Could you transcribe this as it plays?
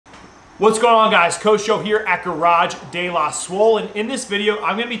What's going on, guys? Coach Joe here at Garage de la Swole, and in this video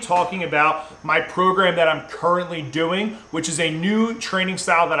I'm going to be talking about my program that I'm currently doing, which is a new training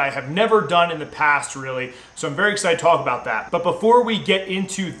style that I have never done in the past really, so I'm very excited to talk about that. But before we get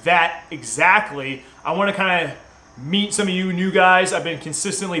into that exactly, I want to kind of meet some of you new guys. I've been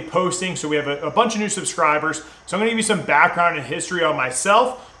consistently posting, so we have a bunch of new subscribers, so I'm going to give you some background and history on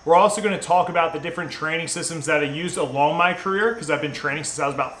myself. We're also going to talk about the different training systems that I used along my career, because I've been training since I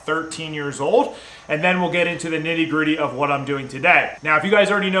was about 13 years old. And then we'll get into the nitty-gritty of what I'm doing today. Now, if you guys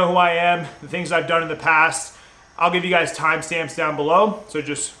already know who I am, the things I've done in the past, I'll give you guys timestamps down below. So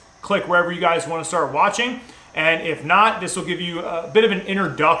just click wherever you guys want to start watching. And if not, this will give you a bit of an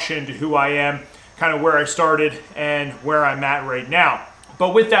introduction to who I am, kind of where I started and where I'm at right now.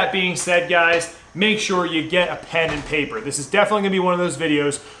 But with that being said, guys, make sure you get a pen and paper. This is definitely gonna be one of those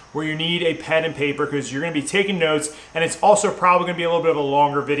videos where you need a pen and paper because you're gonna be taking notes, and it's also probably gonna be a little bit of a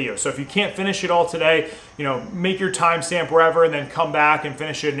longer video. So if you can't finish it all today, make your timestamp wherever and then come back and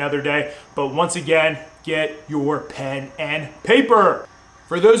finish it another day. But once again, get your pen and paper.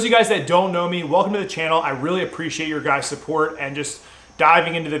 For those of you guys that don't know me, welcome to the channel. I really appreciate your guys' support and just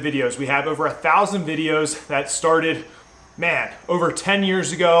diving into the videos. We have over 1,000 videos that started over 10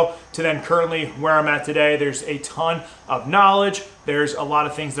 years ago to then currently where I'm at today. There's a ton of knowledge. There's a lot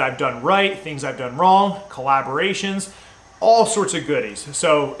of things that I've done right, things I've done wrong, collaborations, all sorts of goodies.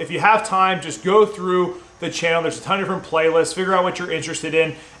 So if you have time, just go through the channel. There's a ton of different playlists, figure out what you're interested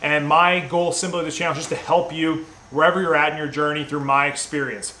in. And my goal simply with this channel is just to help you wherever you're at in your journey through my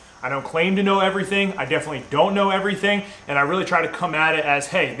experience. I don't claim to know everything. I definitely don't know everything. And I really try to come at it as,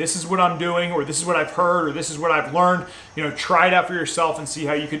 hey, this is what I'm doing, or this is what I've heard, or this is what I've learned. Try it out for yourself and see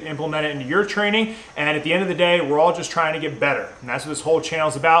how you can implement it into your training. And at the end of the day, we're all just trying to get better. And that's what this whole channel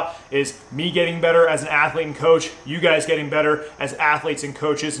is about, is me getting better as an athlete and coach, you guys getting better as athletes and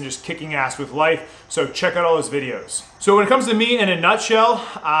coaches, and just kicking ass with life. So check out all those videos. So when it comes to me in a nutshell,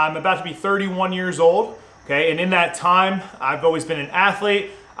 I'm about to be 31 years old. Okay, and in that time, I've always been an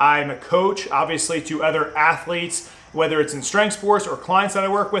athlete. I'm a coach, obviously, to other athletes, whether it's in strength sports or clients that I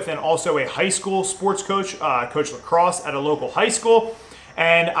work with, and also a high school sports coach. I coach lacrosse at a local high school,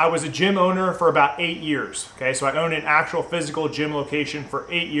 and I was a gym owner for about 8 years. Okay, so I owned an actual physical gym location for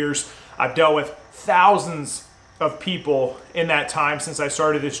 8 years. I've dealt with thousands of people in that time since I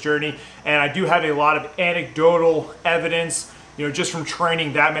started this journey, and I do have a lot of anecdotal evidence, just from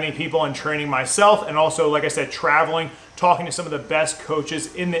training that many people and training myself, and also, like I said, traveling, talking to some of the best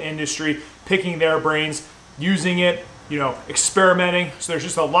coaches in the industry, picking their brains, using it, experimenting. So there's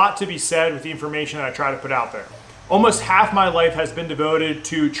just a lot to be said with the information that I try to put out there. Almost half my life has been devoted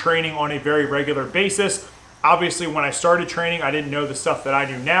to training on a very regular basis. Obviously, when I started training, I didn't know the stuff that I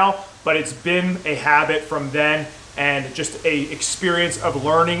do now, but it's been a habit from then and just a experience of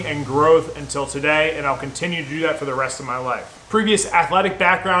learning and growth until today, and I'll continue to do that for the rest of my life. Previous athletic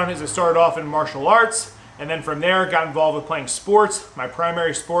background is I started off in martial arts, and then from there got involved with playing sports. My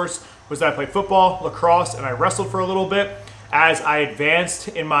primary sports was that I played football, lacrosse, and I wrestled for a little bit. As I advanced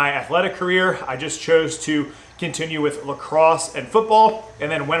in my athletic career, I just chose to continue with lacrosse and football,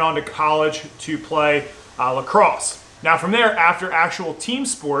 and then went on to college to play lacrosse. Now from there, after actual team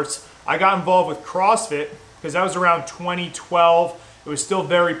sports, I got involved with CrossFit, because that was around 2012. It was still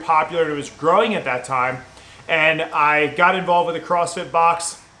very popular, and it was growing at that time. And I got involved with the CrossFit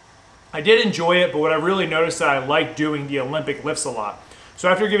box. I did enjoy it, but what I really noticed that I liked doing the Olympic lifts a lot. So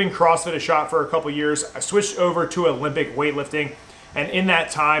after giving CrossFit a shot for a couple years, I switched over to Olympic weightlifting. And in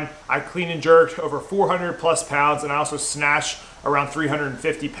that time, I clean and jerked over 400 plus pounds, and I also snatched around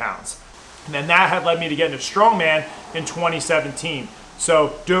 350 pounds. And then that had led me to get into strongman in 2017.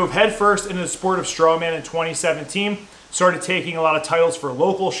 So dove headfirst into the sport of strongman in 2017, started taking a lot of titles for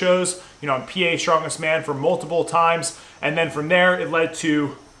local shows, I'm PA Strongest Man for multiple times, and then from there it led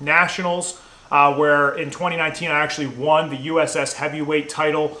to nationals, where in 2019 I actually won the USS heavyweight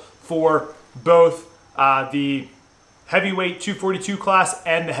title for both the heavyweight 242 class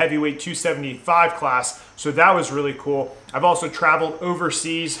and the heavyweight 275 class. So that was really cool. I've also traveled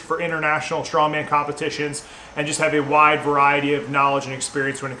overseas for international strongman competitions and just have a wide variety of knowledge and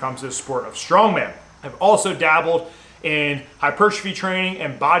experience when it comes to the sport of strongman. I've also dabbled in hypertrophy training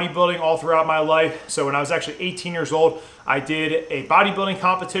and bodybuilding all throughout my life. So when I was actually 18 years old, I did a bodybuilding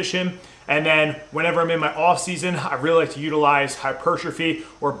competition. And then whenever I'm in my off season, I really like to utilize hypertrophy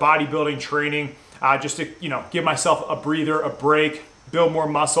or bodybuilding training just to give myself a breather, a break, build more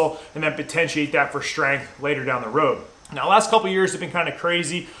muscle, and then potentiate that for strength later down the road. Now, the last couple of years have been kind of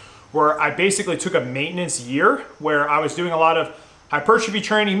crazy, where I basically took a maintenance year where I was doing a lot of hypertrophy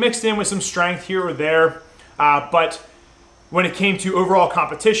training mixed in with some strength here or there. But When it came to overall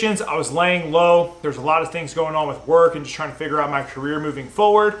competitions, I was laying low. There's a lot of things going on with work and just trying to figure out my career moving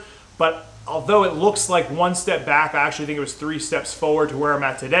forward. But although it looks like one step back, I actually think it was 3 steps forward to where I'm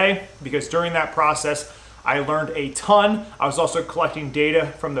at today, because during that process, I learned a ton. I was also collecting data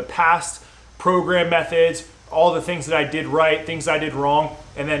from the past, program methods, all the things that I did right, things I did wrong.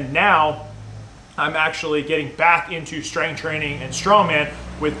 And then now I'm actually getting back into strength training and strongman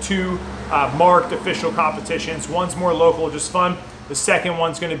with 2 marked official competitions. One's more local, just fun. The second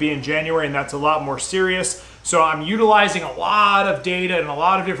one's gonna be in January, and that's a lot more serious. So I'm utilizing a lot of data and a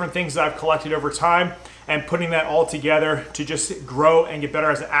lot of different things that I've collected over time and putting that all together to just grow and get better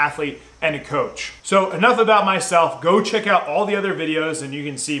as an athlete and a coach. So enough about myself. Go check out all the other videos and you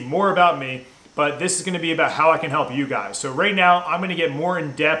can see more about me, but this is gonna be about how I can help you guys. So right now, I'm gonna get more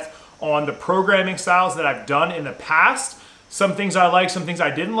in depth on the programming styles that I've done in the past, some things I like, some things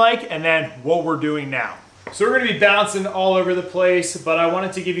I didn't like, and then what we're doing now. So we're gonna be bouncing all over the place, but I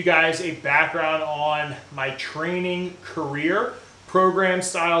wanted to give you guys a background on my training career, program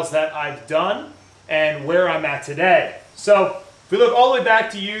styles that I've done, and where I'm at today. So if we look all the way back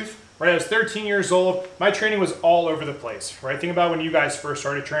to youth, right, I was 13 years old, my training was all over the place, right? Think about when you guys first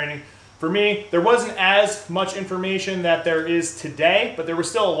started training. For me, there wasn't as much information that there is today, but there was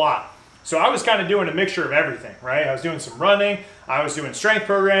still a lot. So I was kind of doing a mixture of everything, right? I was doing some running, I was doing strength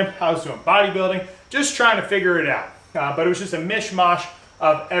program, I was doing bodybuilding, just trying to figure it out. But it was just a mishmash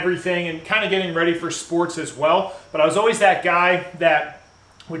of everything and kind of getting ready for sports as well. But I was always that guy that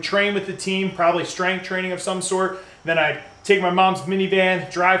would train with the team, probably strength training of some sort. Then I'd take my mom's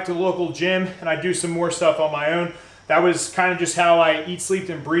minivan, drive to the local gym, and I'd do some more stuff on my own. That was kind of just how I eat, sleep,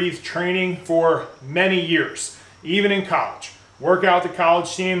 and breathe training for many years, even in college. Work out with the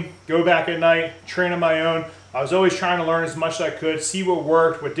college team, go back at night, train on my own. I was always trying to learn as much as I could, see what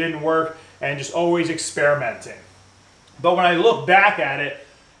worked, what didn't work, and just always experimenting. But when I look back at it,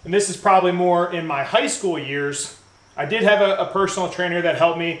 and this is probably more in my high school years, I did have a personal trainer that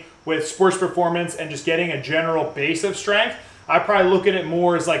helped me with sports performance and just getting a general base of strength. I probably look at it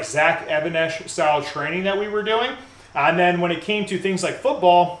more as like Zach Evanesh style training that we were doing. And then when it came to things like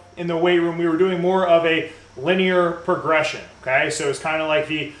football, in the weight room, we were doing more of a linear progression, okay? So it's kind of like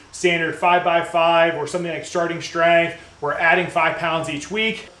the standard 5x5 or something like starting strength. We're adding 5 pounds each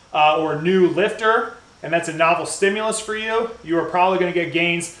week, or new lifter, and that's a novel stimulus for you. You are probably gonna get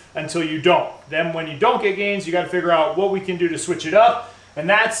gains until you don't. Then when you don't get gains, you gotta figure out what we can do to switch it up. And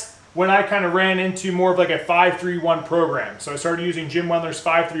that's when I kind of ran into more of like a 5-3-1 program. So I started using Jim Wendler's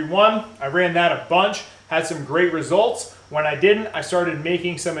 5-3-1. I ran that a bunch, had some great results. When I didn't, I started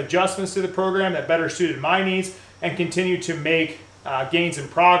making some adjustments to the program that better suited my needs and continued to make gains in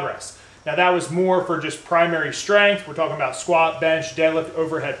progress. Now that was more for just primary strength. We're talking about squat, bench, deadlift,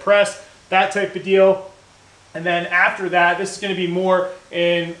 overhead press, that type of deal. And then after that, this is gonna be more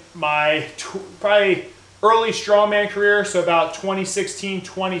in my probably early strongman career, so about 2016,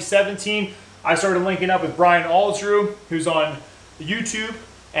 2017, I started linking up with Brian Alsrew, who's on YouTube,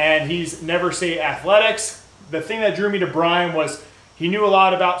 and he's Never Say Athletics. The thing that drew me to Brian was he knew a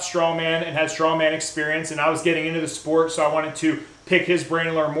lot about strongman and had strongman experience, and I was getting into the sport, so I wanted to pick his brain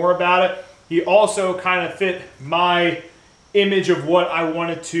and learn more about it. He also kind of fit my image of what I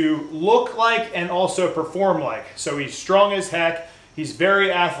wanted to look like and also perform like. So he's strong as heck, he's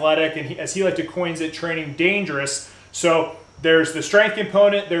very athletic, and as he liked to coin it, training dangerous. So there's the strength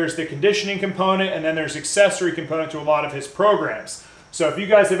component, there's the conditioning component, and then there's accessory component to a lot of his programs. So if you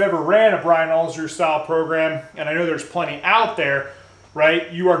guys have ever ran a Brian Alsrew style program, and I know there's plenty out there,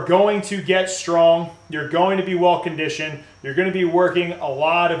 right, you are going to get strong, you're going to be well conditioned, you're going to be working a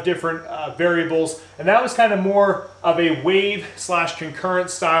lot of different variables, and that was kind of more of a wave / concurrent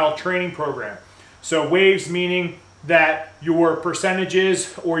style training program. So waves meaning that your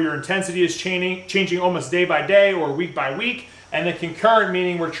percentages or your intensity is changing almost day by day or week by week, and the concurrent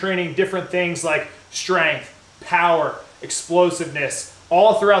meaning we're training different things like strength, power, explosiveness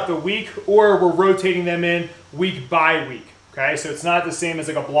all throughout the week, or we're rotating them in week by week. Okay, so it's not the same as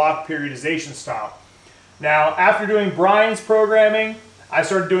like a block periodization style. Now, after doing Brian's programming, I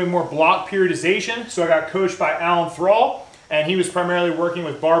started doing more block periodization. So I got coached by Alan Thrall, and he was primarily working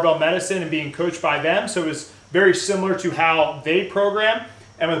with Barbell Medicine and being coached by them. So it was very similar to how they program.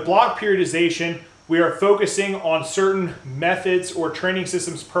 And with block periodization, we are focusing on certain methods or training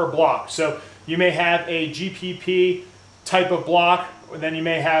systems per block. So you may have a GPP type of block, and then you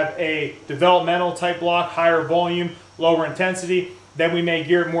may have a developmental type block, higher volume, lower intensity. Then we may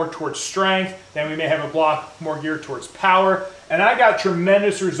gear it more towards strength. Then we may have a block more geared towards power. And I got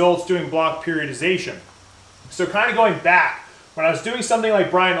tremendous results doing block periodization. So kind of going back, when I was doing something like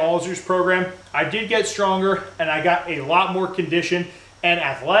Brian Alzer's program, I did get stronger and I got a lot more conditioned and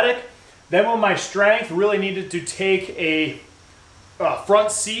athletic. Then when my strength really needed to take a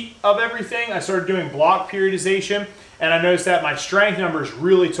front seat of everything, I started doing block periodization, and I noticed that my strength numbers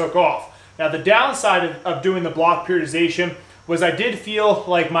really took off. Now the downside of doing the block periodization was I did feel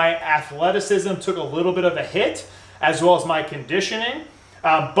like my athleticism took a little bit of a hit, as well as my conditioning.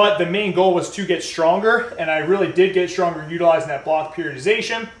 But the main goal was to get stronger, and I really did get stronger utilizing that block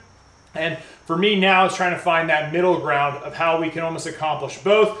periodization. And for me now, it's trying to find that middle ground of how we can almost accomplish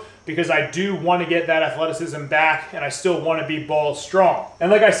both, because I do want to get that athleticism back and I still want to be ball strong. And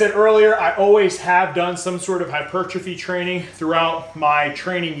like I said earlier, I always have done some sort of hypertrophy training throughout my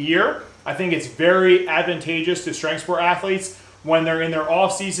training year. I think it's very advantageous to strength sport athletes when they're in their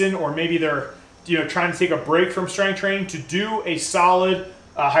off season, or maybe they're trying to take a break from strength training, to do a solid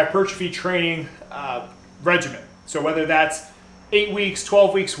hypertrophy training regimen. So whether that's 8 weeks,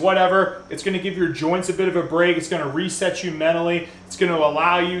 12 weeks, whatever, it's going to give your joints a bit of a break. It's going to reset you mentally. It's going to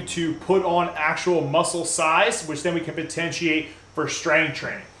allow you to put on actual muscle size, which then we can potentiate for strength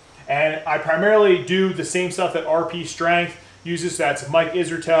training. And I primarily do the same stuff that RP Strength uses. That's Mike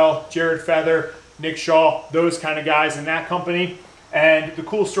Israetel, Jared Feather, Nick Shaw, those kind of guys in that company. And the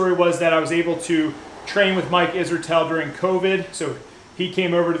cool story was that I was able to train with Mike Israetel during COVID. So he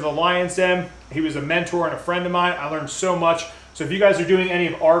came over to the Lion's Den. He was a mentor and a friend of mine. I learned so much. So if you guys are doing any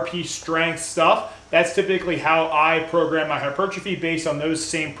of RP Strength stuff, that's typically how I program my hypertrophy, based on those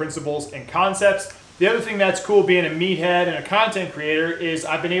same principles and concepts. The other thing that's cool being a meathead and a content creator is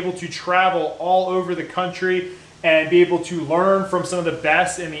I've been able to travel all over the country and be able to learn from some of the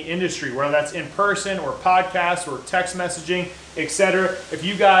best in the industry, whether that's in person or podcasts or text messaging, etc. If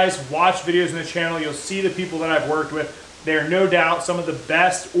you guys watch videos in the channel, you'll see the people that I've worked with. They are no doubt some of the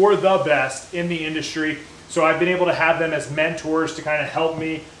best or the best in the industry. So I've been able to have them as mentors to kind of help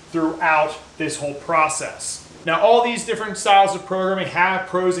me throughout this whole process. Now, all these different styles of programming have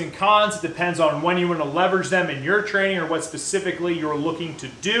pros and cons. It depends on when you want to leverage them in your training or what specifically you're looking to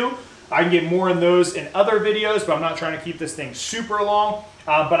do. I can get more in those in other videos, but I'm not trying to keep this thing super long.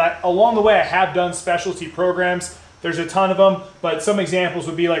 Along the way, I have done specialty programs. There's a ton of them, but some examples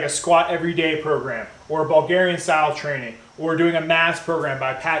would be like a squat everyday program, or a Bulgarian style training, or doing a mass program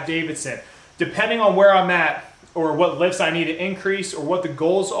by Pat Davidson. Depending on where I'm at, or what lifts I need to increase, or what the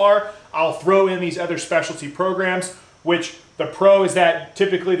goals are, I'll throw in these other specialty programs, which the pro is that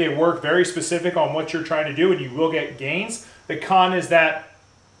typically they work very specific on what you're trying to do and you will get gains. The con is that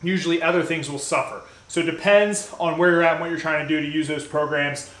usually other things will suffer. So it depends on where you're at and what you're trying to do to use those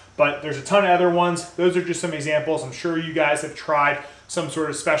programs, but there's a ton of other ones. Those are just some examples. I'm sure you guys have tried some sort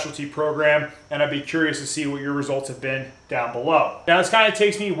of specialty program, and I'd be curious to see what your results have been down below. Now, this kind of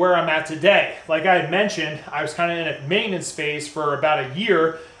takes me where I'm at today. Like I had mentioned, I was kind of in a maintenance phase for about a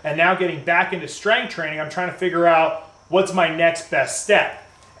year, and now getting back into strength training, I'm trying to figure out what's my next best step.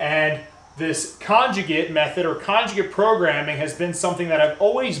 And this conjugate method or conjugate programming has been something that I've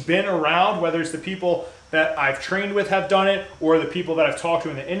always been around, whether it's the people that I've trained with have done it, or the people that I've talked to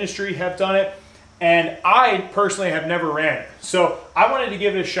in the industry have done it. And I personally have never ran it. So I wanted to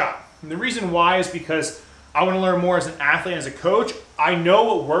give it a shot. And the reason why is because I want to learn more as an athlete and as a coach. I know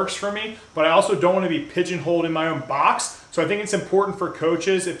what works for me, but I also don't want to be pigeonholed in my own box. So I think it's important for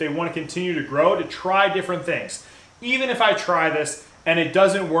coaches, if they want to continue to grow, to try different things. Even if I try this and it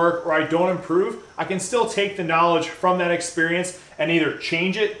doesn't work or I don't improve, I can still take the knowledge from that experience and either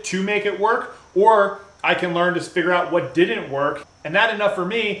change it to make it work, or I can learn to figure out what didn't work. And that enough for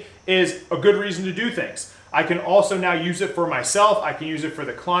me is a good reason to do things. I can also now use it for myself. I can use it for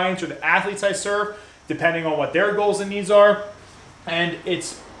the clients or the athletes I serve, depending on what their goals and needs are. And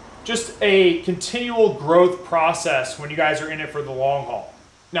it's just a continual growth process when you guys are in it for the long haul.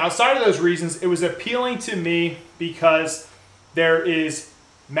 Now, outside of those reasons, it was appealing to me because there is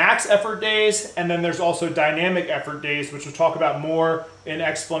max effort days, and then there's also dynamic effort days, which we'll talk about more in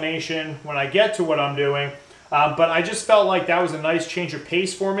explanation when I get to what I'm doing. But I just felt like that was a nice change of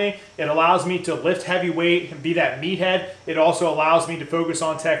pace for me. It allows me to lift heavy weight and be that meathead. It also allows me to focus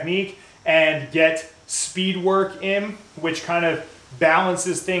on technique and get speed work in, which kind of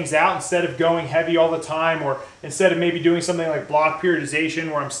balances things out instead of going heavy all the time, or instead of maybe doing something like block periodization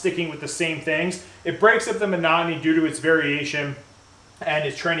where I'm sticking with the same things. It breaks up the monotony due to its variation and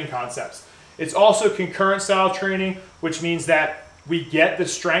its training concepts. It's also concurrent style training, which means that we get the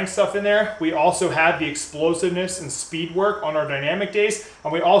strength stuff in there. We also have the explosiveness and speed work on our dynamic days.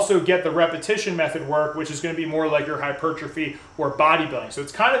 And we also get the repetition method work, which is going to be more like your hypertrophy or bodybuilding. So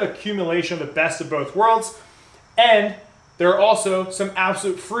it's kind of accumulation of the best of both worlds. And there are also some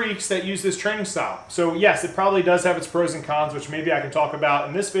absolute freaks that use this training style. So yes, it probably does have its pros and cons, which maybe I can talk about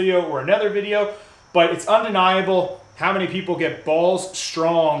in this video or another video, but it's undeniable how many people get balls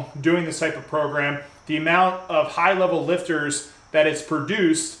strong doing this type of program, the amount of high-level lifters that it's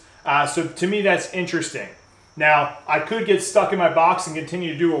produced. So to me, that's interesting. Now, I could get stuck in my box and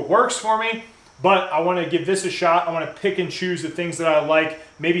continue to do what works for me, but I want to give this a shot. I want to pick and choose the things that I like,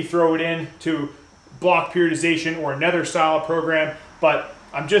 maybe throw it in to block periodization or another style of program, but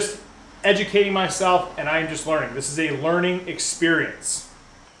I'm just educating myself and I'm just learning. This is a learning experience.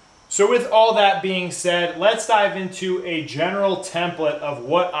 So with all that being said, let's dive into a general template of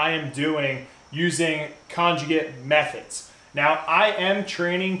what I am doing using conjugate methods. Now, I am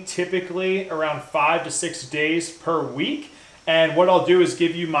training typically around 5 to 6 days per week. And what I'll do is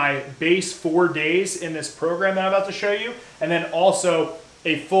give you my base 4 days in this program that I'm about to show you, and then also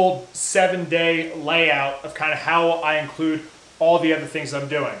a full 7-day layout of kind of how I include all the other things I'm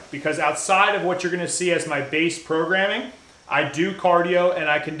doing. Because outside of what you're gonna see as my base programming, I do cardio and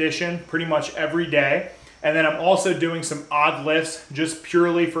I condition pretty much every day. And then I'm also doing some odd lifts just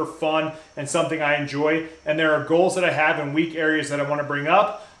purely for fun and something I enjoy. And there are goals that I have in weak areas that I want to bring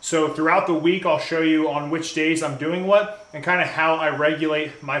up. So throughout the week, I'll show you on which days I'm doing what and kind of how I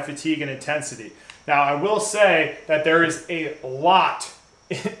regulate my fatigue and intensity. Now, I will say that there is a lot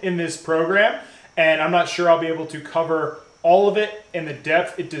in this program, and I'm not sure I'll be able to cover all of it in the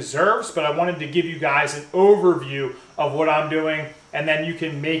depth it deserves, but I wanted to give you guys an overview of what I'm doing, and then you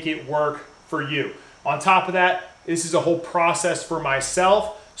can make it work for you. On top of that, this is a whole process for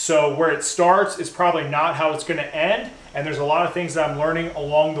myself, so where it starts is probably not how it's gonna end, and there's a lot of things that I'm learning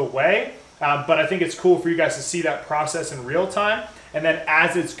along the way, but I think it's cool for you guys to see that process in real time, and then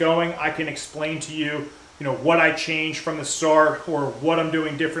as it's going, I can explain to you, what I changed from the start, or what I'm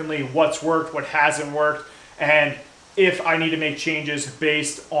doing differently, what's worked, what hasn't worked, and if I need to make changes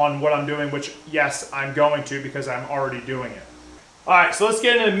based on what I'm doing, which yes, I'm going to because I'm already doing it. All right, so let's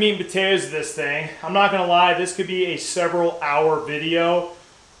get into the meat and potatoes of this thing. I'm not gonna lie, this could be a several hour video,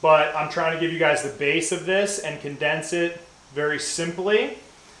 but I'm trying to give you guys the base of this and condense it very simply.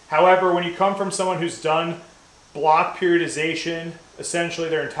 However, when you come from someone who's done block periodization essentially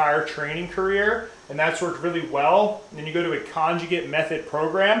their entire training career, and that's worked really well, and then you go to a conjugate method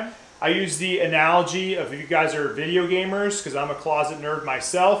program, I use the analogy of, if you guys are video gamers, because I'm a closet nerd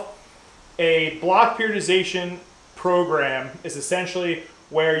myself, a block periodization program is essentially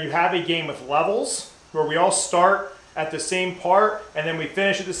where you have a game with levels, where we all start at the same part, and then we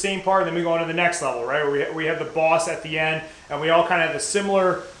finish at the same part, and then we go on to the next level, right? Where we have the boss at the end, and we all kind of have a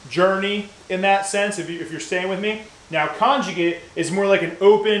similar journey in that sense, if you're staying with me. Now, conjugate is more like an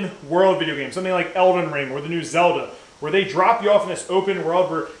open world video game, something like Elden Ring or the new Zelda, where they drop you off in this open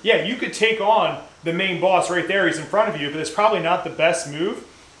world where, yeah, you could take on the main boss right there, he's in front of you, but it's probably not the best move.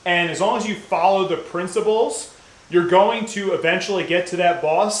 And as long as you follow the principles, you're going to eventually get to that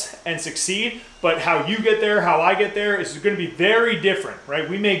boss and succeed, but how you get there, how I get there, is going to be very different, right?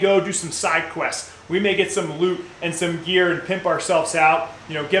 We may go do some side quests, we may get some loot and some gear and pimp ourselves out,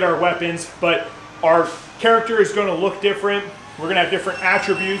 get our weapons, but our character is going to look different, we're going to have different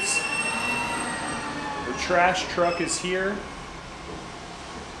attributes. Trash truck is here.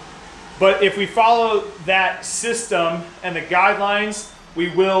 But if we follow that system and the guidelines, we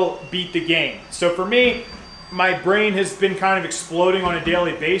will beat the game. So for me, my brain has been kind of exploding on a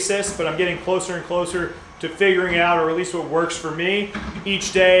daily basis, but I'm getting closer and closer to figuring out, or at least what works for me,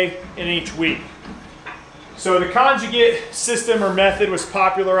 each day and each week. So the conjugate system or method was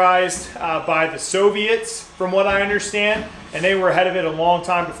popularized by the Soviets, from what I understand, and they were ahead of it a long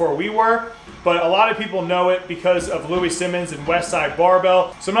time before we were. But a lot of people know it because of Loui, Simmons, and Westside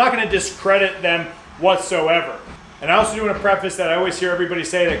Barbell. So I'm not going to discredit them whatsoever. And I also do want to preface that I always hear everybody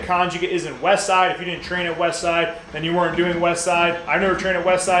say that conjugate isn't Westside. If you didn't train at Westside, then you weren't doing Westside. I never trained at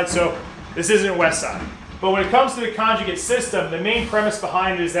Westside, so this isn't Westside. But when it comes to the conjugate system, the main premise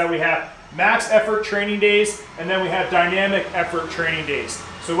behind it is that we have max effort training days, and then we have dynamic effort training days.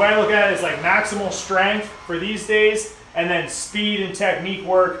 So what I look at is like maximal strength for these days, and then speed and technique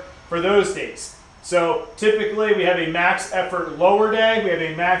work for those days. So typically we have a max effort lower day, we have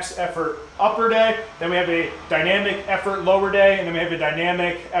a max effort upper day, then we have a dynamic effort lower day, and then we have a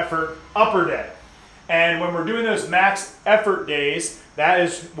dynamic effort upper day. And when we're doing those max effort days, that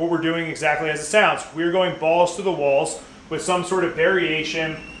is what we're doing exactly as it sounds. We're going balls to the walls with some sort of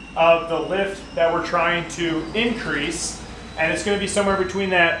variation of the lift that we're trying to increase, and it's going to be somewhere between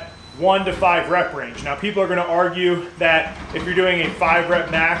that 1 to 5 rep range. Now, people are going to argue that if you're doing a 5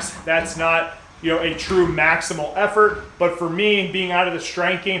 rep max, that's not a true maximal effort. But for me, being out of the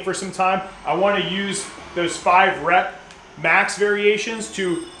strength game for some time, I want to use those 5 rep max variations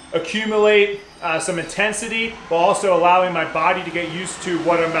to accumulate some intensity while also allowing my body to get used to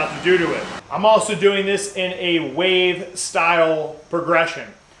what I'm about to do to it. I'm also doing this in a wave style progression.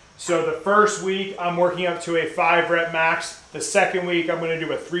 So the first week I'm working up to a 5 rep max. The second week I'm going to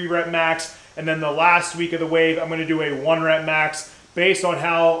do a 3 rep max. And then the last week of the wave I'm going to do a 1 rep max. Based on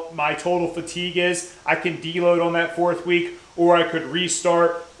how my total fatigue is, I can deload on that 4th week, or I could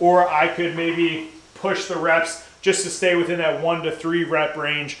restart, or I could maybe push the reps just to stay within that 1 to 3 rep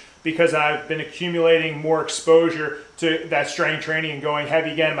range, because I've been accumulating more exposure to that strength training and going heavy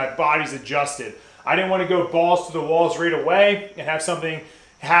again. My body's adjusted. I didn't want to go balls to the walls right away and have something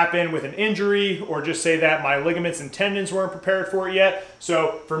happen with an injury, or just say that my ligaments and tendons weren't prepared for it yet.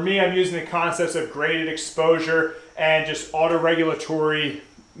 So for me, I'm using the concepts of graded exposure and just auto-regulatory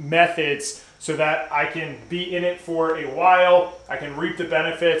methods so that I can be in it for a while, I can reap the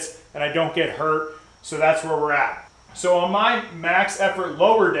benefits, and I don't get hurt. So that's where we're at. So on my max effort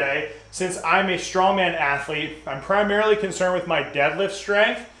lower day, since I'm a strongman athlete, I'm primarily concerned with my deadlift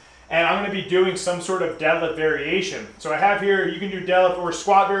strength, and I'm going to be doing some sort of deadlift variation. So I have here, you can do deadlift or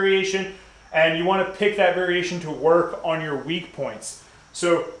squat variation, and you want to pick that variation to work on your weak points.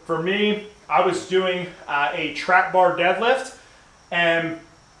 So for me, I was doing a trap bar deadlift, and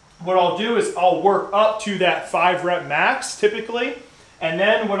what I'll do is I'll work up to that 5 rep max typically, and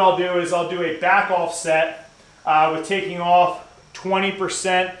then what I'll do is I'll do a back off set with taking off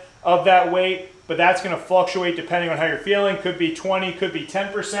 20% of that weight, but that's going to fluctuate depending on how you're feeling. Could be 20, could be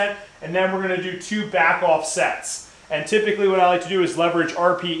 10%, and then we're going to do 2 back off sets. And typically what I like to do is leverage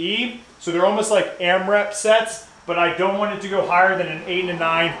RPE, so they're almost like AMREP sets, but I don't want it to go higher than an 8 and a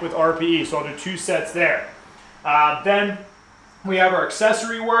 9 with RPE, so I'll do 2 sets there. Then we have our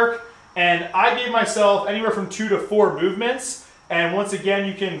accessory work, and I gave myself anywhere from 2 to 4 movements. And once again,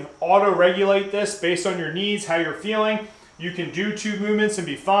 you can auto-regulate this based on your needs, how you're feeling. You can do 2 movements and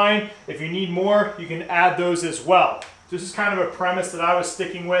be fine. If you need more, you can add those as well. This is kind of a premise that I was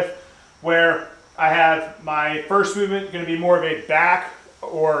sticking with, where I have my first movement going to be more of a back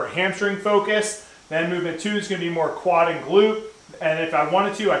or hamstring focus. Then movement 2 is going to be more quad and glute. And if I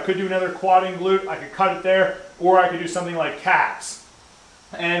wanted to, I could do another quad and glute. I could cut it there, or I could do something like calves.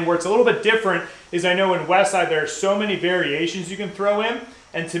 And where it's a little bit different is I know in Westside there are so many variations you can throw in,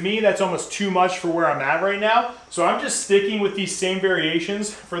 and to me that's almost too much for where I'm at right now. So I'm just sticking with these same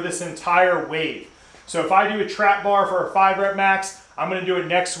variations for this entire wave. So if I do a trap bar for a 5 rep max, I'm going to do it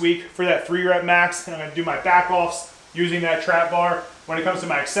next week for that 3 rep max, and I'm going to do my back offs using that trap bar. When it comes to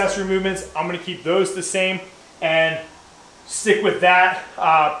my accessory movements, I'm going to keep those the same and stick with that,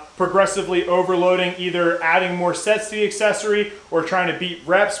 progressively overloading, either adding more sets to the accessory or trying to beat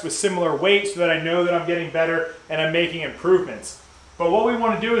reps with similar weight so that I know that I'm getting better and I'm making improvements. But what we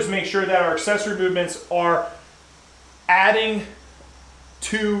want to do is make sure that our accessory movements are adding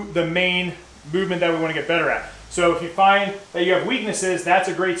to the main movement that we want to get better at. So if you find that you have weaknesses, that's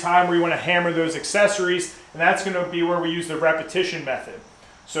a great time where you want to hammer those accessories, and that's going to be where we use the repetition method.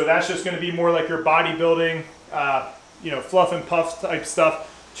 So that's just going to be more like your bodybuilding, fluff and puff type stuff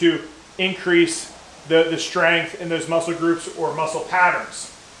to increase the strength in those muscle groups or muscle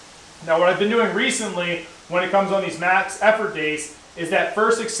patterns. Now what I've been doing recently when it comes on these max effort days is that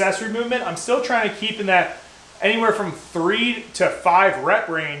first accessory movement, I'm still trying to keep in that anywhere from 3 to 5 rep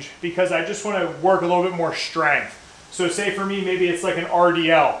range, because I just want to work a little bit more strength. So say for me, maybe it's like an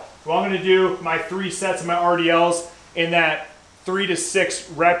RDL. Well, I'm going to do my 3 sets of my RDLs in that 3 to 6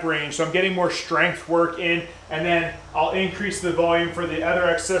 rep range. So I'm getting more strength work in, and then I'll increase the volume for the other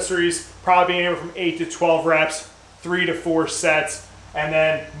accessories, probably anywhere from 8 to 12 reps, 3 to 4 sets, and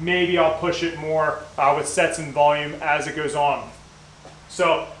then maybe I'll push it more with sets and volume as it goes on.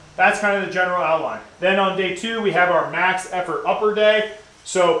 So that's kind of the general outline. Then on day 2, we have our max effort upper day.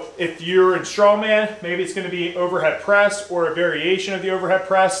 So if you're in strongman, maybe it's going to be overhead press or a variation of the overhead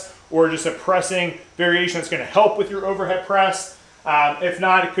press, or just a pressing variation that's going to help with your overhead press. If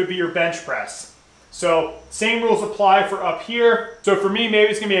not, it could be your bench press. So same rules apply for up here. So for me, maybe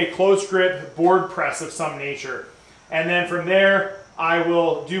it's going to be a close grip board press of some nature. And then from there, I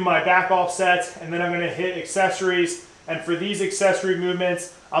will do my back off sets, and then I'm going to hit accessories. And for these accessory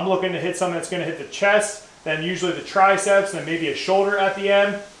movements, I'm looking to hit something that's going to hit the chest, then usually the triceps, and then maybe a shoulder at the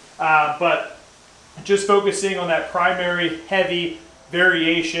end. But just focusing on that primary heavy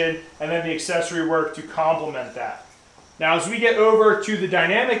variation, and then the accessory work to complement that. Now as we get over to the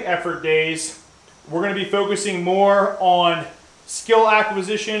dynamic effort days, we're going to be focusing more on skill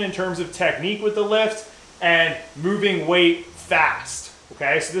acquisition in terms of technique with the lift and moving weight fast.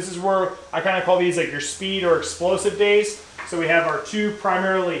 Okay, so this is where I kind of call these like your speed or explosive days. So we have our 2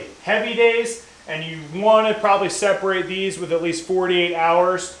 primarily heavy days, and you want to probably separate these with at least 48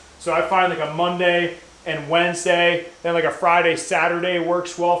 hours. So I find like a Monday and Wednesday, then like a Friday, Saturday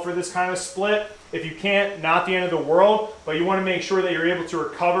works well for this kind of split. If you can't, not the end of the world, but you want to make sure that you're able to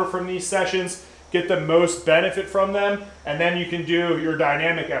recover from these sessions, get the most benefit from them, and then you can do your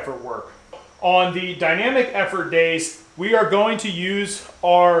dynamic effort work. On the dynamic effort days, we are going to use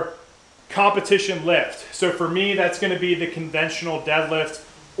our competition lift. So for me, that's going to be the conventional deadlift,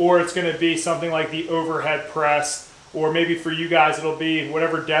 or it's going to be something like the overhead press, or maybe for you guys, it'll be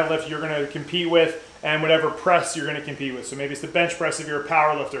whatever deadlift you're going to compete with and whatever press you're going to compete with. So maybe it's the bench press if you're a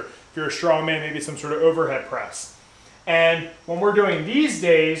power lifter. If you're a strongman, maybe some sort of overhead press. And when we're doing these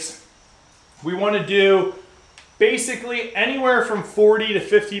days, we want to do basically anywhere from 40 to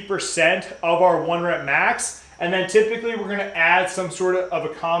 50% of our 1 rep max. And then typically we're going to add some sort of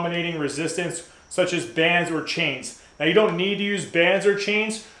accommodating resistance, such as bands or chains. Now you don't need to use bands or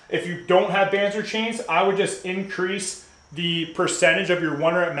chains. If you don't have bands or chains, I would just increase the percentage of your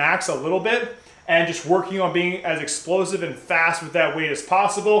 1 rep max a little bit and just working on being as explosive and fast with that weight as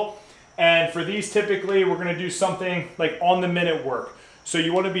possible. And for these, typically we're going to do something like on the minute work. So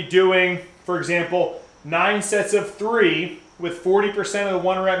you want to be doing, for example, 9 sets of 3 with 40% of the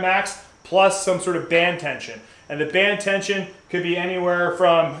 1 rep max plus some sort of band tension. And the band tension could be anywhere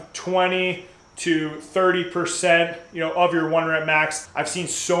from 20 to 30%, of your 1 rep max. I've seen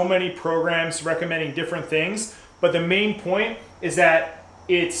so many programs recommending different things, but the main point is that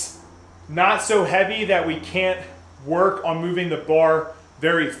it's not so heavy that we can't work on moving the bar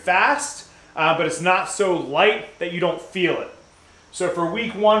very fast, but it's not so light that you don't feel it. So for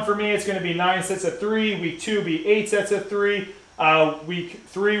week 1 for me, it's going to be 9 sets of 3. Week 2 will be 8 sets of 3. Week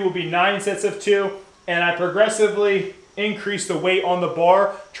 3 will be 9 sets of 2. And I progressively increase the weight on the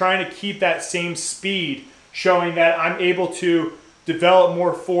bar, trying to keep that same speed, showing that I'm able to develop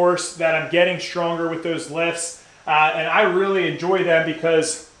more force, that I'm getting stronger with those lifts. And I really enjoy them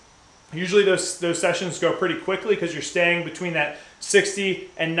because usually those sessions go pretty quickly because you're staying between that 60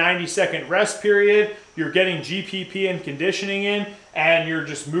 and 90 second rest period. You're getting GPP and conditioning in, and you're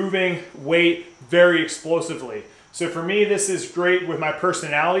just moving weight very explosively. So for me, this is great with my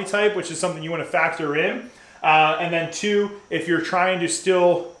personality type, which is something you want to factor in. And then 2, if you're trying to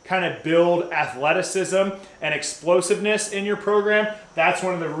still kind of build athleticism and explosiveness in your program, that's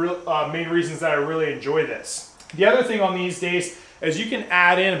one of the main reasons that I really enjoy this. The other thing on these days is you can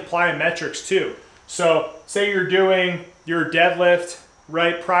add in plyometrics too. So say you're doing your deadlift,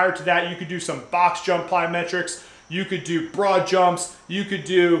 right? Prior to that, you could do some box jump plyometrics. You could do broad jumps. You could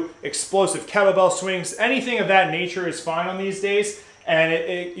do explosive kettlebell swings. Anything of that nature is fine on these days.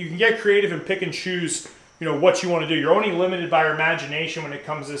 And you can get creative and pick and choose, what you want to do. You're only limited by your imagination when it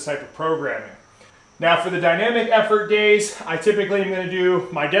comes to this type of programming. Now for the dynamic effort days, I typically am going to do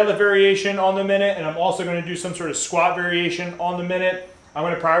my deadlift variation on the minute, and I'm also going to do some sort of squat variation on the minute. I'm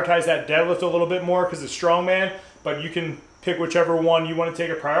going to prioritize that deadlift a little bit more because it's strongman, but you can pick whichever one you want to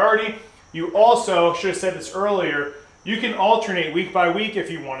take a priority. You also, should have said this earlier, you can alternate week by week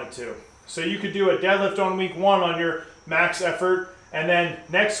if you wanted to. So you could do a deadlift on week 1 on your max effort, and then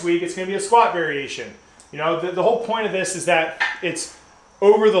next week it's going to be a squat variation. The whole point of this is that it's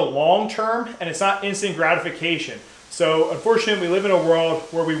over the long term and it's not instant gratification. So unfortunately, we live in a world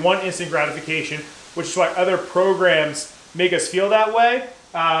where we want instant gratification, which is why other programs make us feel that way.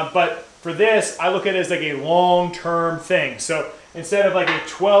 But for this, I look at it as like a long-term thing. So instead of like a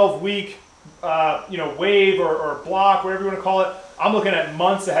 12-week wave or block, whatever you want to call it, I'm looking at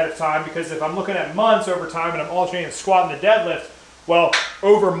months ahead of time, because if I'm looking at months over time and I'm alternating the squat and the deadlift, well,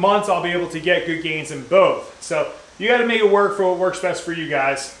 over months I'll be able to get good gains in both. So you got to make it work for what works best for you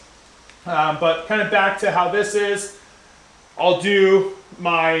guys. But kind of back to how this is, I'll do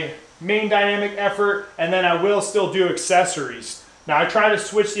my main dynamic effort, and then I will still do accessories. Now I try to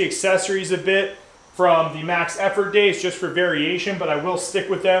switch the accessories a bit from the max effort days just for variation, but I will stick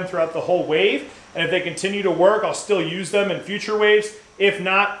with them throughout the whole wave. And if they continue to work, I'll still use them in future waves. If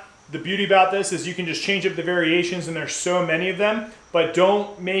not, the beauty about this is you can just change up the variations, and there's so many of them, but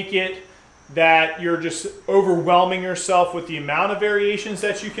don't make it that you're just overwhelming yourself with the amount of variations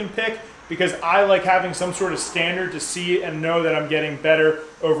that you can pick, because I like having some sort of standard to see and know that I'm getting better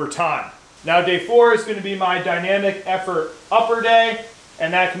over time. Now day 4 is going to be my dynamic effort upper day,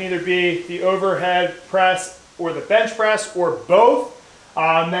 and that can either be the overhead press or the bench press or both.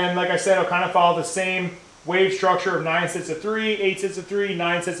 And then, like I said, I'll kind of follow the same wave structure of 9 sets of 3, 8 sets of 3,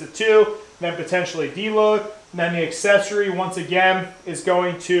 9 sets of 2, then potentially deload. And then the accessory, once again, is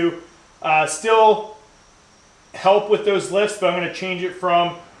going to still help with those lifts, but I'm going to change it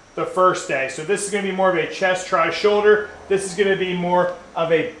from the first day. So this is going to be more of a chest, try, shoulder. This is going to be more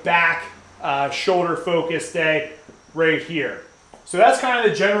of a back shoulder focus day right here. So that's kind of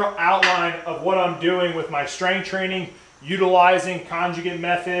the general outline of what I'm doing with my strength training, utilizing Conjugate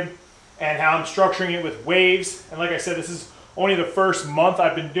Method, and how I'm structuring it with waves. And like I said, this is only the first month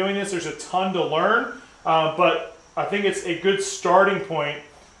I've been doing this. There's a ton to learn, but I think it's a good starting point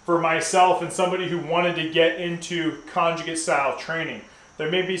for myself and somebody who wanted to get into conjugate style training. There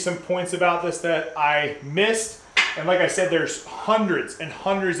may be some points about this that I missed. And like I said, there's hundreds and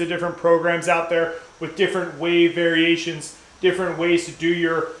hundreds of different programs out there with different wave variations, different ways to do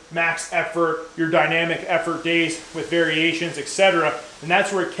your max effort, your dynamic effort days with variations, etc. And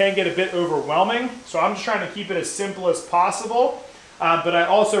that's where it can get a bit overwhelming. So I'm just trying to keep it as simple as possible. But I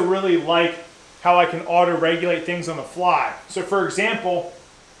also really like how I can auto-regulate things on the fly. So for example,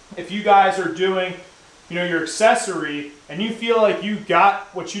 if you guys are doing your accessory and you feel like you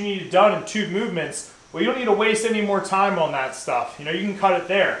got what you needed done in 2 movements, well, you don't need to waste any more time on that stuff. You can cut it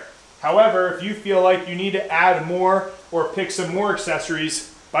there. However, if you feel like you need to add more or pick some more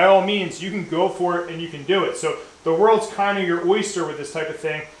accessories, by all means, you can go for it and you can do it. So the world's kind of your oyster with this type of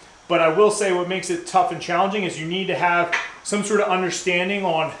thing. But I will say what makes it tough and challenging is you need to have some sort of understanding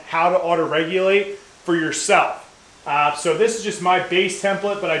on how to auto-regulate for yourself. So this is just my base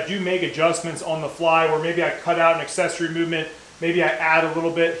template, but I do make adjustments on the fly where maybe I cut out an accessory movement, maybe I add a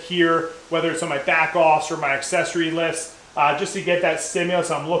little bit here, whether it's on my back offs or my accessory lifts, just to get that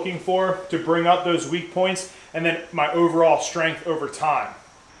stimulus I'm looking for to bring up those weak points and then my overall strength over time.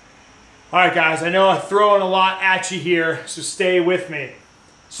 All right, guys, I know I'm throwing a lot at you here, so stay with me.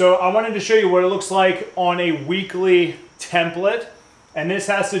 So I wanted to show you what it looks like on a weekly template, and this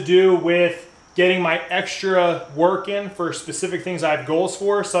has to do with getting my extra work in for specific things I have goals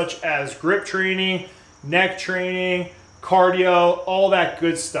for, such as grip training, neck training, cardio, all that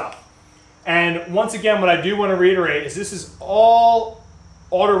good stuff. And once again, what I do want to reiterate is this is all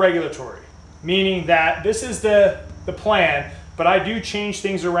auto-regulatory, meaning that this is the plan, but I do change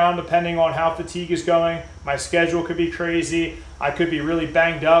things around depending on how fatigue is going. My schedule could be crazy. I could be really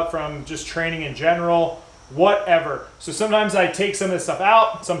banged up from just training in general, whatever. So sometimes I take some of this stuff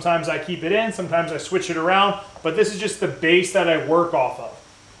out, sometimes I keep it in, sometimes I switch it around, but this is just the base that I work off of.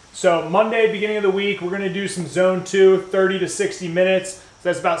 So Monday, beginning of the week, we're gonna do some zone 2, 30 to 60 minutes. So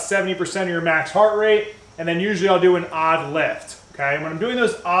that's about 70% of your max heart rate. And then usually I'll do an odd lift, okay? And when I'm doing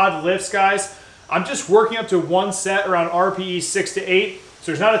those odd lifts, guys, I'm just working up to 1 set around RPE 6 to 8. So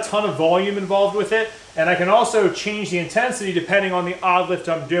there's not a ton of volume involved with it. And I can also change the intensity depending on the odd lift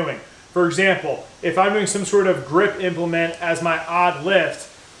I'm doing. For example, if I'm doing some sort of grip implement as my odd lift,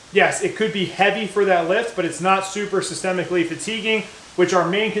 yes, it could be heavy for that lift, but it's not super systemically fatiguing, which our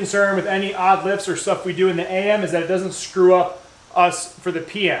main concern with any odd lifts or stuff we do in the AM is that it doesn't screw up us for the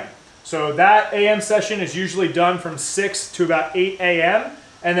PM. So that AM session is usually done from 6 to about 8 AM.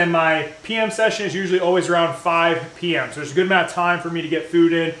 And then my PM session is usually always around 5 PM. So there's a good amount of time for me to get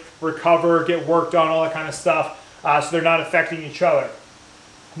food in, recover, get work done, all that kind of stuff. So they're not affecting each other.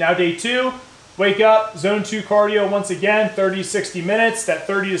 Now day 2, wake up, zone 2 cardio once again, 30 to 60 minutes. That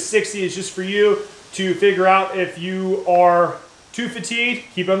 30 to 60 is just for you to figure out if you are too fatigued,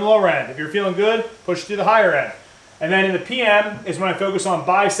 keep it on the lower end. If you're feeling good, push it to the higher end. And then in the PM is when I focus on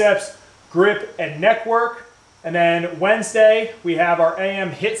biceps, grip, and neck work. And then Wednesday, we have our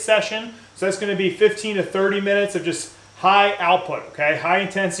AM HIIT session. So that's gonna be 15 to 30 minutes of just high output, okay? High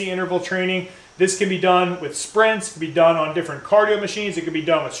intensity interval training. This can be done with sprints, it can be done on different cardio machines, it can be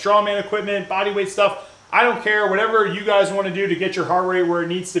done with strongman equipment, bodyweight stuff. I don't care, whatever you guys want to do to get your heart rate where it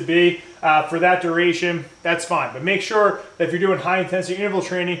needs to be for that duration, that's fine. But make sure that if you're doing high intensity interval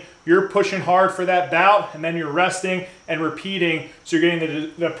training, you're pushing hard for that bout and then you're resting and repeating so you're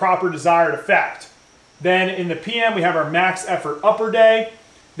getting the proper desired effect. Then in the PM, we have our max effort upper day.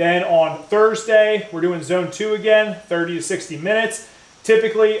 Then on Thursday, we're doing zone 2 again, 30 to 60 minutes.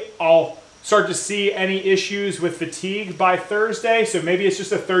 Typically, I'll start to see any issues with fatigue by Thursday, so maybe it's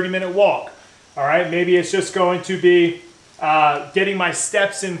just a 30-minute walk. All right, maybe it's just going to be getting my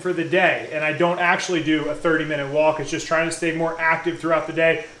steps in for the day, and I don't actually do a 30-minute walk. It's just trying to stay more active throughout the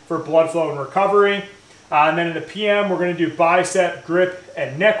day for blood flow and recovery. And then in the PM, we're going to do bicep, grip,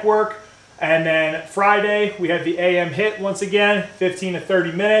 and neck work. And then Friday, we have the AM HIIT once again, 15 to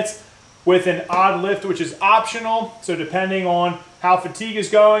 30 minutes with an odd lift, which is optional. So depending on how fatigue is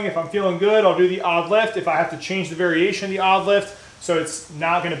going, if I'm feeling good, I'll do the odd lift. If I have to change the variation of the odd lift, so it's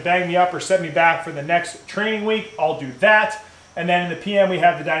not going to bang me up or set me back for the next training week, I'll do that. And then in the PM, we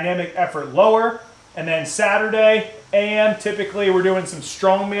have the dynamic effort lower. And then Saturday, AM, typically we're doing some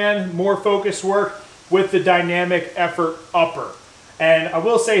strongman, more focused work with the dynamic effort upper. And I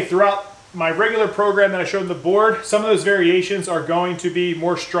will say throughout my regular program that I showed on the board, some of those variations are going to be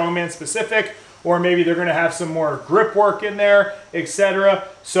more strongman specific, or maybe they're gonna have some more grip work in there, etc.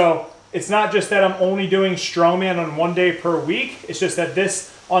 So it's not just that I'm only doing strongman on 1 day per week. It's just that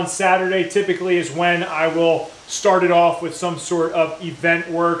this on Saturday typically is when I will start it off with some sort of event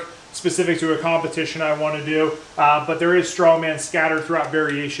work specific to a competition I want to do. But there is strongman scattered throughout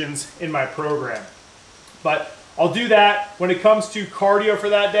variations in my program. But I'll do that. When it comes to cardio for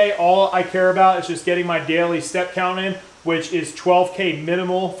that day, all I care about is just getting my daily step count in, which is 12K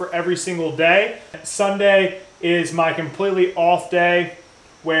minimal for every single day. Sunday is my completely off day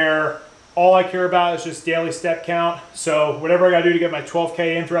where all I care about is just daily step count. So whatever I gotta do to get my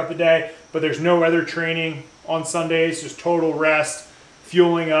 12K in throughout the day, but there's no other training on Sundays, just total rest,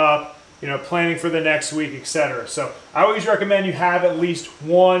 fueling up, you know, planning for the next week, etc. So I always recommend you have at least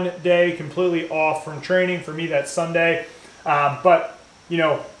 1 day completely off from training. For me, that's Sunday. But, you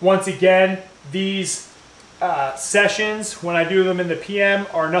know, once again, these sessions, when I do them in the PM,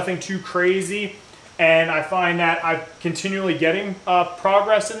 are nothing too crazy. And I find that I'm continually getting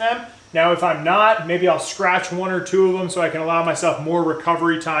progress in them. Now, if I'm not, maybe I'll scratch 1 or 2 of them so I can allow myself more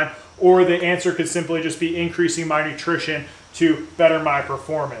recovery time, or the answer could simply just be increasing my nutrition to better my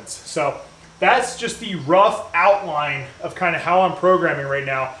performance. So that's just the rough outline of kind of how I'm programming right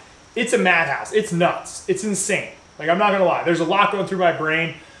now. It's a madhouse. It's nuts. It's insane. Like, I'm not gonna lie. There's a lot going through my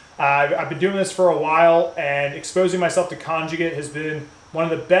brain. I've been doing this for a while, and exposing myself to Conjugate has been one of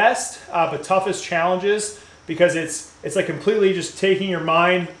the best but toughest challenges, because it's like completely just taking your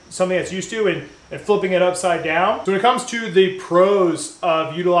mind, something that's used to, and flipping it upside down. So when it comes to the pros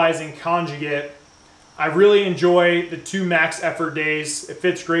of utilizing Conjugate, I really enjoy the 2 max effort days. It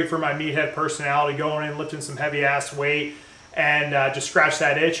fits great for my meathead personality, going in, lifting some heavy ass weight, and just scratch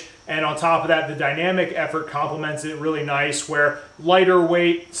that itch. And on top of that, the dynamic effort complements it really nice, where lighter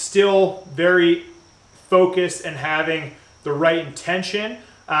weight, still very focused and having the right intention,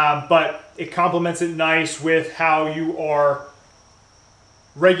 but it complements it nice with how you are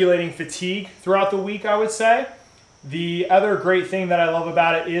regulating fatigue throughout the week, I would say. The other great thing that I love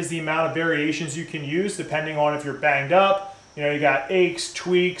about it is the amount of variations you can use depending on if you're banged up, you know, you got aches,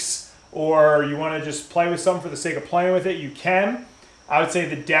 tweaks, or you want to just play with something for the sake of playing with it, you can. I would say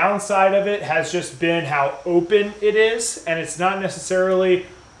the downside of it has just been how open it is, and it's not necessarily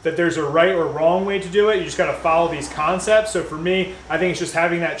that there's a right or wrong way to do it. You just got to follow these concepts. So for me, I think it's just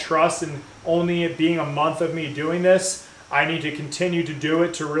having that trust, and only it being a month of me doing this, I need to continue to do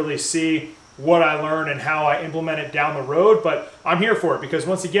it to really see what I learn and how I implement it down the road. But I'm here for it, because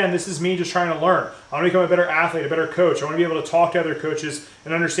once again, this is me just trying to learn. I want to become a better athlete, a better coach. I want to be able to talk to other coaches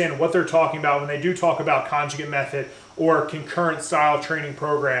and understand what they're talking about when they do talk about Conjugate Method or concurrent style training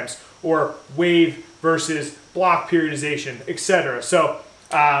programs or wave versus block periodization, etc. So,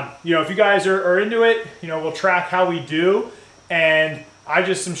 you know, if you guys are into it, you know, we'll track how we do. And I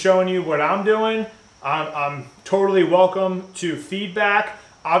just am showing you what I'm doing. I'm totally welcome to feedback.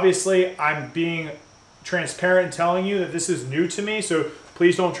 Obviously, I'm being transparent and telling you that this is new to me, so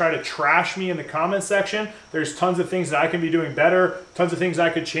please don't try to trash me in the comment section. There's tons of things that I can be doing better, tons of things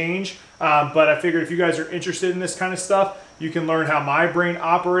I could change, but I figured if you guys are interested in this kind of stuff, you can learn how my brain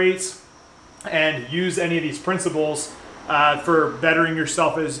operates and use any of these principles for bettering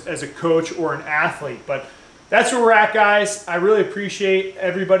yourself as a coach or an athlete. But that's where we're at, guys. I really appreciate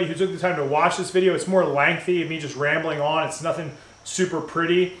everybody who took the time to watch this video. It's more lengthy, me just rambling on. It's nothing super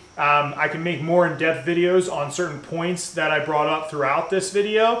pretty. I can make more in-depth videos on certain points that I brought up throughout this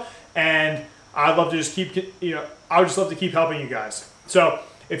video, and I'd love to just keep, you know, I would just love to keep helping you guys. So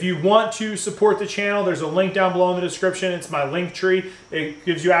if you want to support the channel, there's a link down below in the description. It's my link tree. It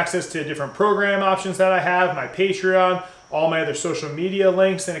gives you access to different program options that I have, my Patreon, all my other social media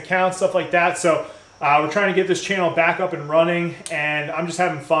links and accounts, stuff like that. So we're trying to get this channel back up and running, and I'm just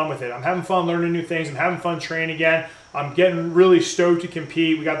having fun with it. I'm having fun learning new things. I'm having fun training again. I'm getting really stoked to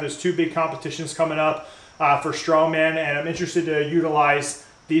compete. We got those 2 big competitions coming up for strongman, and I'm interested to utilize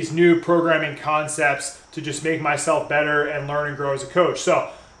these new programming concepts to just make myself better and learn and grow as a coach. So,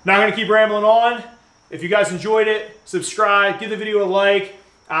 not going to keep rambling on. If you guys enjoyed it, subscribe, give the video a like.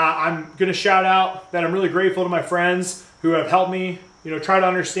 I'm going to shout out that I'm really grateful to my friends who have helped me, you know, try to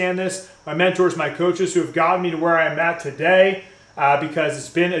understand this. My mentors, my coaches who have gotten me to where I'm at today, because it's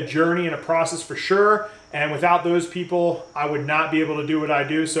been a journey and a process for sure. And without those people, I would not be able to do what I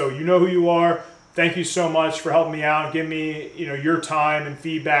do. So you know who you are. Thank you so much for helping me out, giving me, you know, your time and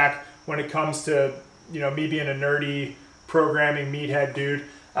feedback when it comes to, you know, me being a nerdy programming meathead dude.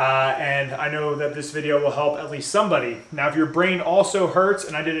 And I know that this video will help at least somebody. Now, if your brain also hurts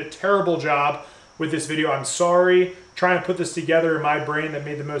and I did a terrible job with this video, I'm sorry. trying to put this together in my brain that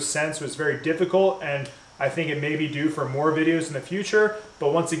made the most sense. It was very difficult, and I think it may be due for more videos in the future.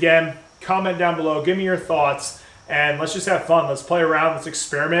 But once again, comment down below, give me your thoughts, and let's just have fun. Let's play around, let's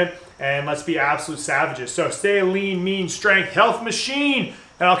experiment, and let's be absolute savages. So stay a lean, mean, strength, health machine,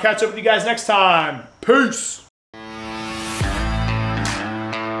 and I'll catch up with you guys next time. Peace!